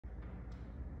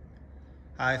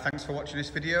Hi, thanks for watching this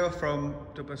video from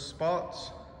Dubbers Sports.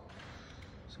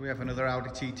 So we have another Audi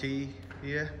TT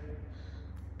here.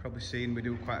 Probably seen we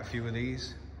do quite a few of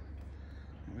these.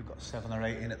 We've got 7 or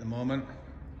 8 in at the moment.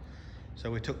 So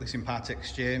we took this in part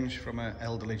exchange from an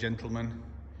elderly gentleman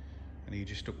and he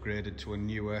just upgraded to a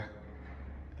newer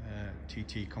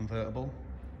TT convertible.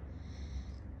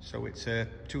 So it's a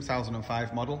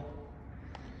 2005 model.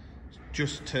 It's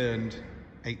just turned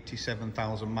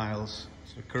 87,000 miles.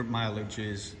 So the current mileage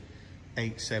is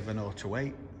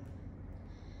 87028.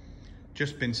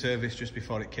 Just been serviced just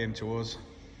before it came to us.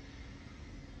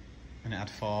 And it had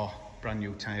 4 brand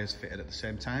new tyres fitted at the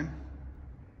same time.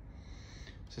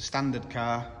 It's a standard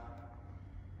car,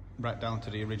 right down to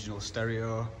the original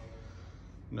stereo.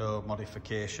 No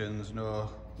modifications, no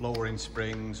lowering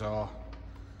springs or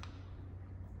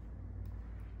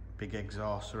big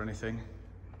exhaust or anything.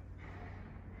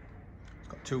 It's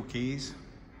got 2 keys.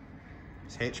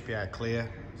 It's HPI clear,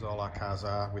 as all our cars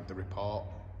are with the report.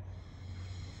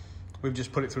 We've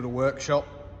just put it through the workshop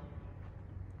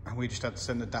and we just had to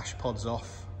send the dash pods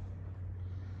off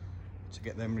to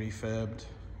get them refurbed,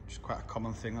 which is quite a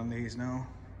common thing on these now.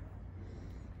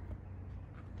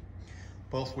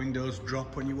 Both windows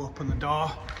drop when you open the door.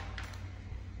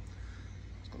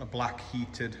 It's got a black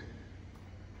heated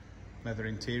leather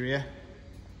interior.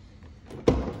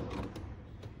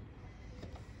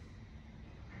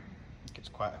 It's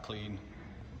quite a clean,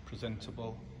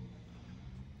 presentable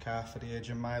car for the age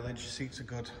and mileage. Seats are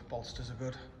good, bolsters are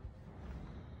good.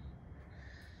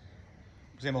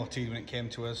 It was MOT when it came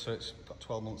to us, so it's got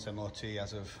 12 months MOT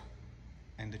as of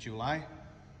end of July.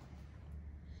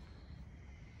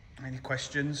 Any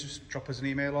questions, just drop us an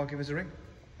email or give us a ring.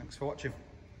 Thanks for watching.